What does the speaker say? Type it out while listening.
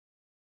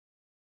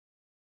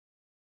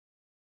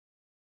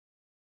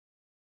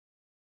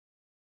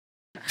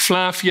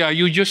Flavia,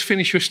 you just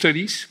finished your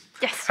studies.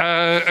 Yes.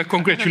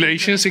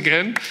 Congratulations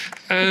again.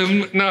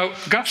 Now,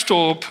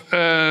 Gastorp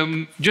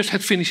just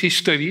had finished his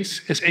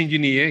studies as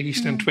engineer.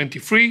 He's then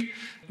 23,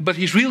 but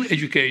his real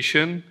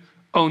education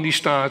only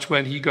starts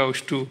when he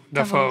goes to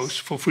Davos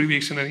for 3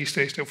 weeks and then he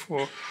stays there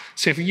for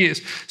 7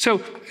 years.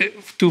 So,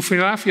 to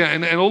Flavia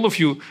and all of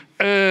you,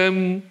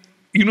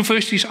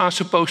 universities are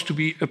supposed to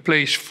be a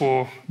place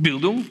for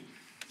Bildung.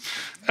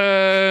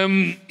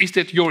 Is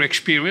that your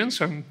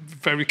experience? I'm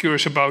very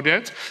curious about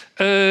that.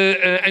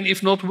 And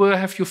if not, where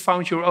have you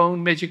found your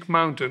own magic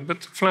mountain?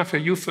 But Flavia,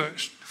 you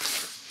first.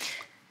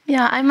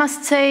 Yeah, I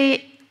must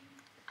say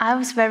I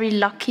was very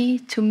lucky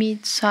to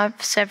meet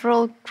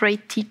several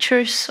great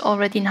teachers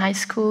already in high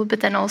school, but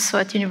then also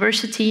at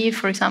university.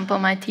 For example,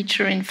 my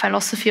teacher in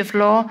philosophy of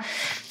law,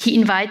 he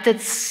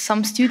invited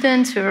some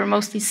students, we were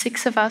mostly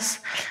 6 of us,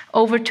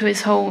 over to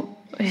his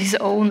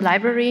own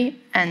library,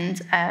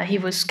 and he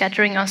was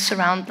scattering us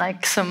around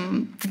like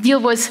the deal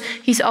was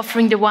he's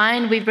offering the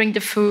wine, we bring the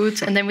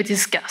food, and then we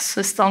discuss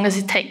as long as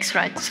it takes,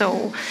 right?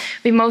 So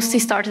we mostly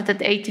started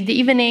at 8 in the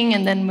evening,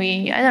 and then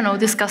we, I don't know,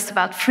 discussed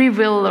about free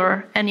will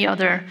or any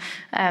other,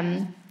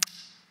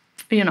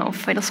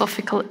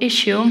 philosophical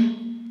issue.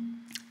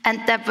 And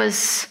that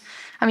was,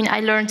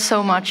 I learned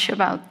so much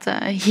about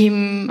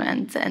him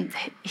and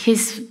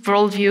his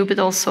worldview, but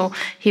also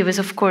he was,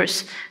 of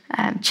course,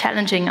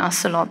 challenging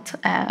us a lot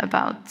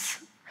about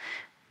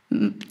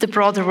the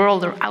broader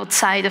world or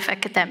outside of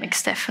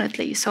academics,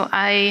 definitely. So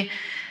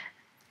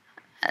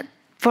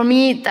for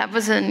me, that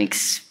was an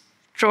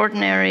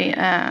extraordinary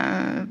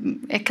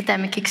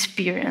academic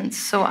experience.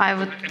 So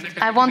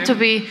I want to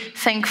be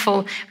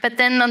thankful. But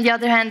then on the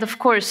other hand, of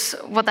course,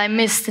 what I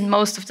missed in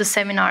most of the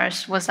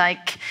seminars was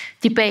like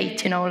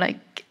debate,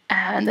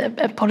 and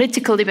a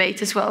political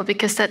debate as well,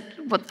 because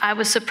what I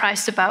was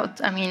surprised about,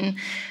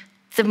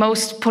 the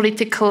most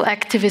political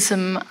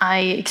activism I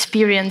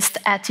experienced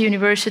at the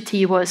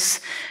university was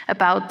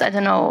about,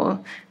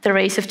 the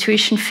raise of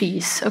tuition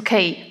fees.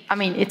 Okay,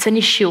 it's an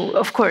issue,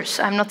 of course.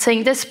 I'm not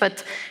saying this,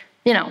 but,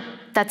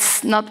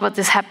 that's not what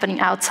is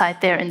happening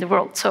outside there in the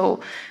world. So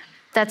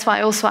that's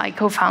why also I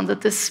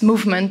co-founded this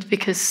movement,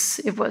 because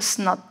it was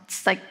not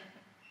like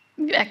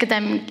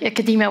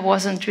academia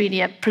wasn't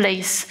really a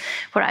place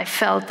where I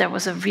felt there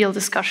was a real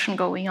discussion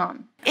going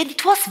on.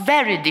 It was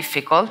very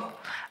difficult.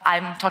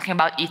 I'm talking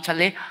about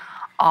Italy.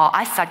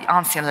 I studied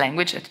ancient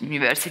language at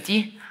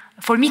university.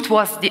 For me, it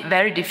was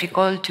very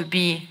difficult to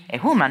be a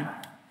woman.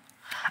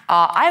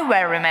 I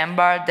well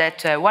remember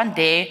that one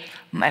day,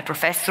 my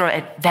professor,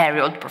 a very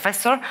old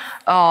professor,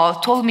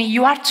 told me,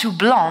 "You are too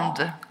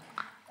blonde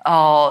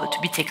to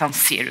be taken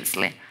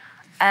seriously."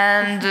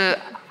 And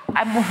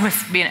I've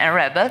always been a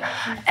rebel.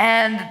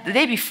 And the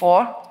day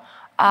before,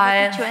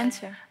 What did you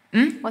answer?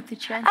 What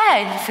did you answer?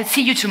 I said,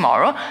 "See you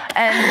tomorrow."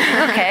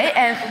 And okay.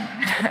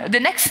 And the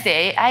next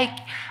day,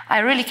 I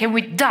really came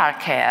with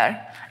dark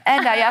hair,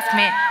 and I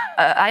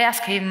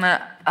asked him,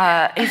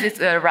 "Is it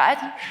right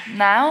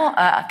now?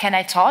 Can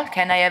I talk?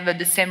 Can I have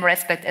the same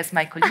respect as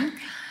my colleague?"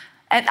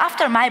 And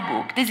after my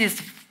book, this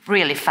is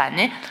really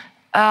funny.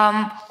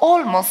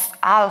 Almost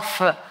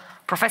half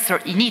professor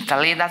in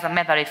Italy, doesn't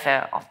matter if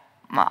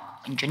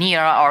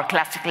engineer or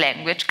classic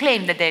language,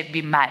 claim that they've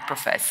been my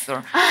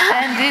professor.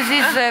 And this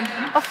is,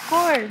 of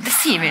course,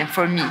 deceiving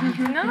for me.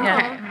 No.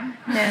 Yeah.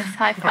 Yes,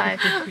 high five.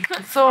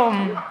 So,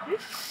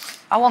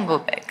 I won't go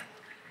back.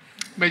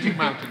 Magic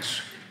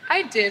Mountains.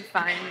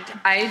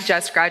 I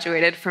just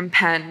graduated from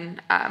Penn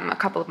a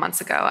couple of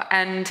months ago,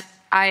 and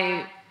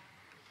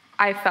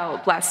I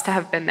felt blessed to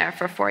have been there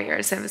for 4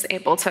 years and was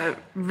able to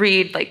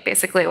read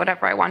basically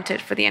whatever I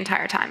wanted for the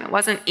entire time. It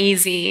wasn't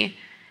easy.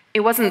 It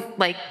wasn't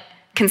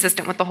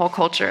consistent with the whole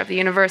culture of the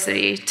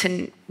university to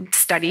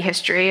study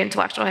history,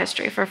 intellectual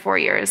history for 4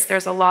 years.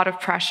 There's a lot of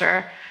pressure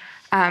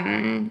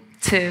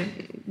to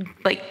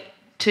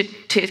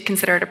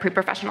consider it a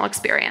pre-professional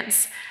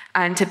experience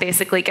and to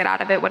basically get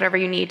out of it whatever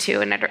you need to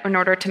in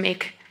order to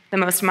make the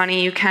most money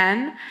you can.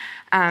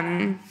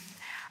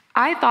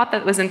 I thought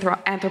that was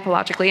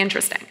anthropologically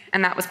interesting,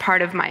 and that was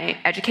part of my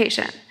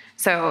education.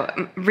 So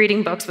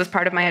reading books was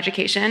part of my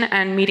education,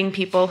 and meeting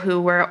people who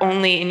were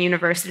only in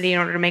university in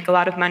order to make a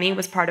lot of money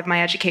was part of my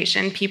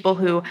education. People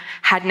who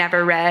had never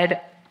read,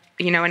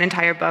 an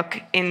entire book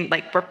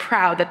were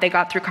proud that they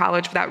got through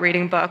college without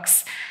reading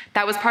books.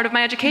 That was part of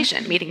my education,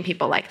 meeting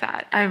people like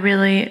that. I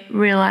really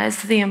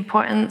realized the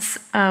importance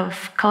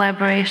of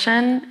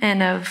collaboration and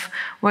of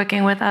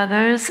working with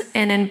others,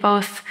 and in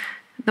both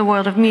the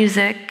world of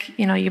music,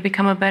 you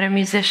become a better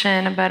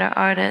musician, a better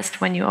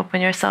artist when you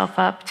open yourself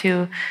up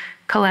to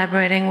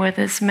collaborating with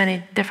as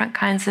many different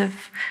kinds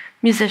of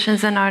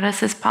musicians and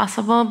artists as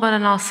possible, but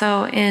and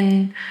also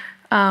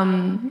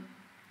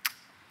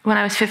when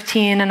I was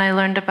 15 and I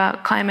learned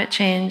about climate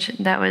change,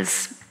 that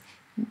was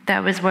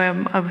where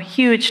a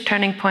huge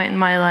turning point in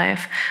my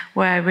life,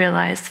 where I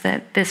realized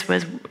that this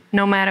was,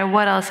 no matter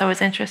what else I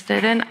was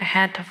interested in, I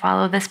had to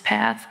follow this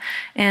path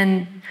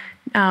and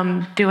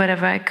do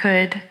whatever I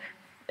could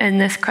in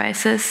this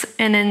crisis.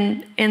 And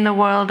in the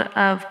world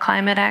of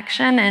climate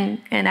action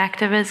and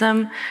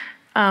activism,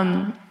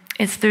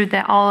 it's through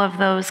all of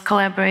those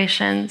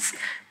collaborations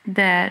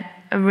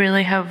that I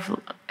really have,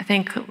 I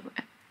think,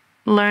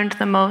 learned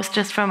the most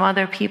just from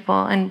other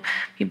people and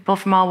people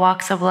from all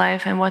walks of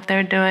life and what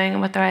they're doing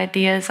and what their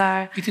ideas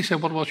are. It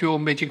what was your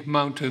Magic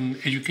Mountain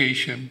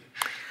education?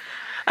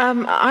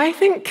 I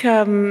think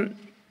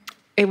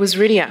it was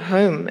really at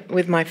home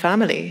with my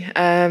family.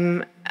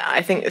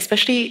 I think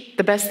especially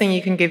the best thing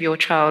you can give your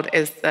child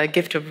is the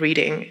gift of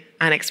reading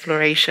and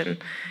exploration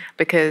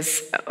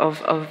because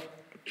of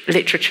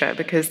literature,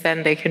 because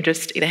then they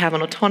have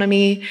an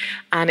autonomy,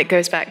 and it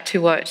goes back to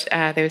what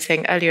they were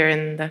saying earlier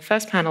in the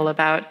first panel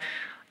about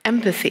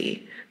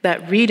empathy,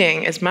 that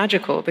reading is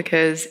magical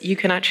because you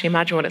can actually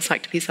imagine what it's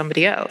like to be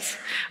somebody else.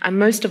 And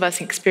most of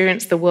us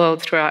experience the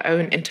world through our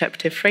own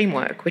interpretive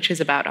framework, which is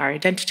about our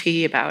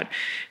identity, about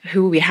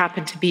who we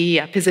happen to be,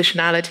 our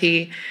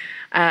positionality,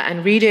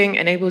 and reading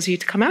enables you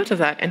to come out of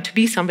that and to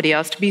be somebody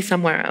else, to be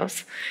somewhere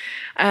else.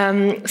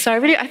 So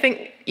I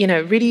think,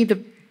 really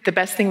the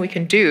best thing we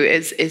can do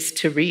is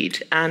to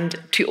read and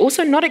to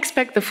also not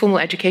expect the formal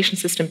education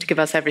system to give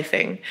us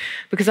everything,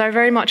 because I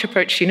very much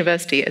approach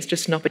university as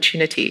just an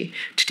opportunity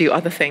to do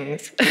other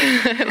things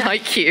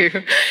like you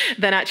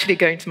than actually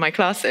going to my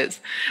classes.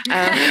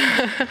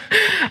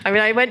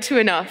 I went to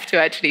enough to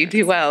actually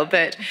do well,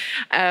 but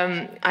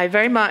I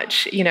very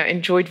much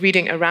enjoyed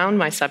reading around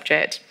my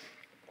subject.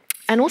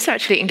 And also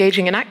actually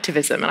engaging in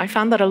activism. And I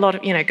found that a lot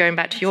of, going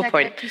back to your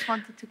point. I just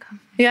wanted to come.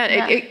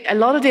 Yeah, a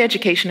lot of the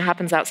education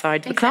happens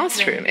outside the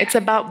classroom. It's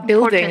about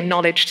building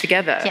knowledge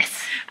together.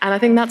 Yes. And I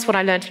think that's what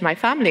I learned in my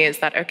family is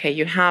that, okay,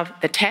 you have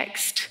the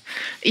text.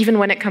 Even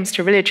when it comes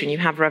to religion, you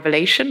have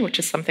revelation, which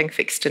is something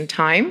fixed in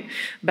time.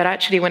 But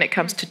actually, when it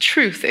comes to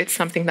truth, it's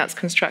something that's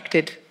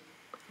constructed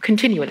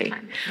continually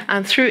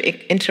and through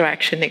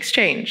interaction,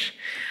 exchange.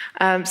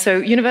 So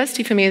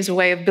university for me is a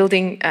way of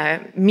building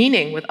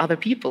meaning with other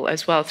people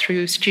as well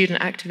through student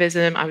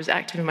activism. I was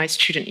active in my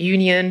student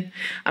union.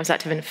 I was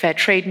active in the fair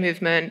trade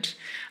movement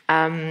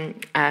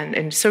and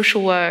in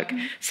social work.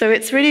 So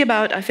it's really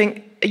about, I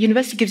think, a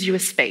university gives you a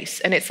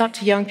space, and it's up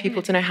to young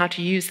people to know how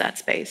to use that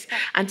space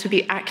and to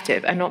be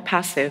active and not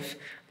passive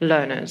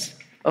learners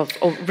or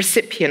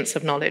recipients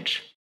of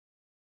knowledge.